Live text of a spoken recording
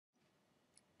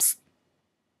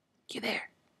You there?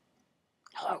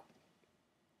 Hello?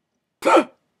 Once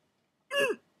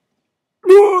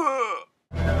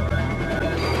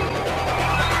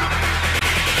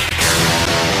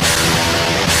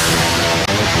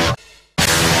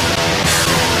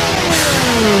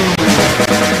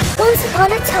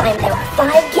upon a time, there were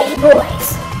 5 gay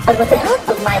boys, but with the help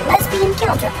of my lesbian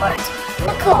counterpart,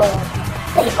 Nicole,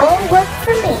 they all work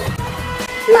for me.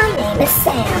 My name is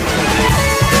Sam.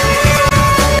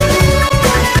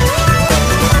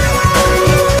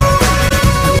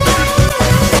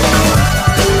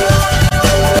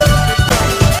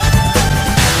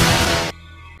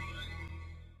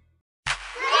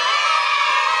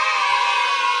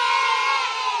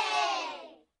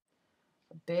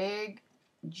 Big,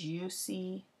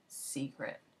 juicy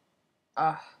secret.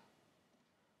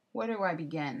 Where do I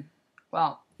begin?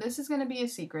 Well, this is going to be a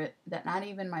secret that not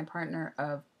even my partner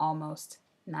of almost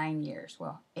 9 years,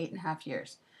 well, 8.5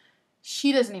 years,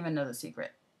 she doesn't even know the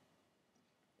secret.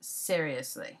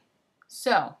 Seriously.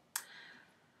 So,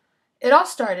 it all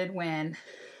started when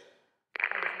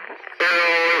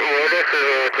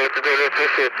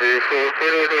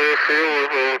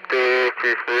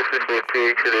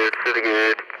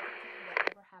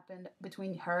happened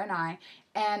between her and I,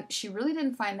 and she really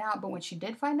didn't find out, but when she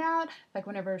did find out, like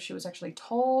whenever she was actually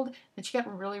told, then she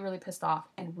got really, really pissed off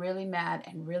and really mad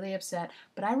and really upset,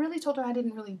 but I really told her I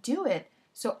didn't really do it,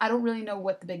 so I don't really know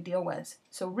what the big deal was.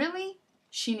 So really,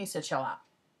 she needs to chill out.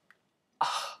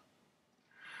 Oh,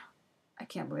 I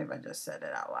can't believe I just said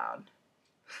it out loud.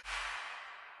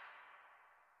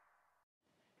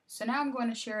 So now I'm going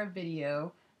to share a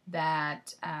video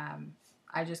that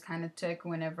I just kind of took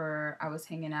whenever I was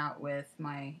hanging out with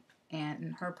my aunt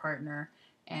and her partner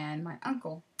and my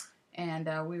uncle. And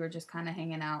we were just kind of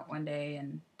hanging out one day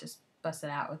and just busted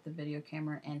out with the video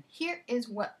camera. And here is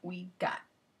what we got.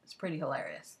 It's pretty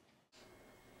hilarious.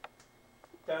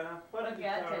 Donna, what did you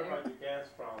tell her about your gas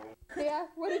problem? Yeah,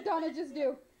 what did Donna just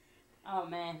do? Oh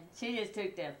man, she just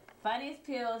took the funniest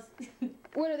pills.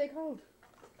 What are they called?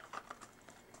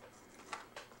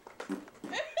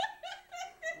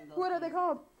 What are they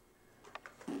called?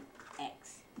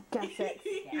 X. Gas X.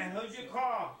 Yeah. And who'd you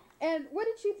call? And what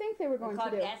did she think they were going to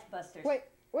do? Gas busters. Wait,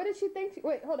 what did she think?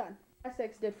 Wait, hold on. Gas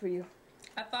X did for you.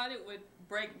 I thought it would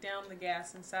break down the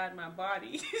gas inside my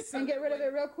body. So and get rid of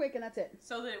it real quick, and that's it.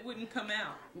 So that it wouldn't come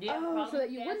out. Oh, so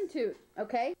that you wouldn't toot.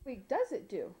 Okay. What does it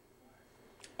do?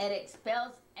 It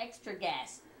expels extra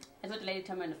gas. That's what the lady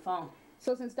told me on the phone.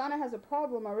 So since Donna has a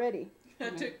problem already. I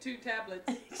took 2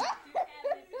 tablets.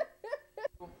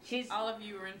 All of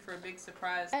you are in for a big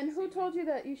surprise. And who told you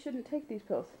that you shouldn't take these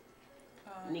pills?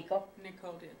 Nico.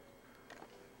 Nicole did.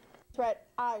 That's right.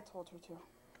 I told her to.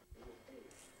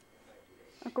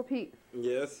 Uncle Pete.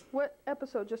 Yes? What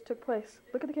episode just took place?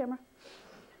 Look at the camera.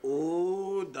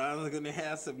 Oh, Donna's gonna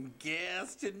have some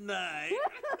gas tonight.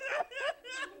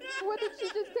 What did she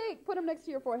just take? Put them next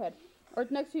to your forehead. Or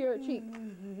next to your cheek.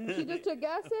 She just took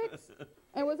Gas X?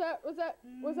 And was that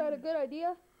a good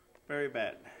idea? Very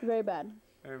bad. Very bad.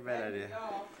 Very bad idea.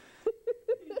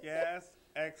 Gas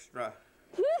extra.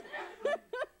 Isn't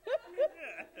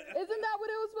that what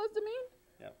it was supposed to mean?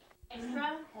 Yep.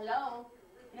 Extra? Hello?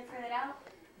 Can I figure that out?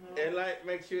 It like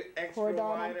makes you extra Poor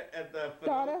Donna. wider at the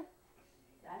Donna,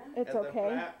 it's at the okay.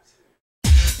 flaps.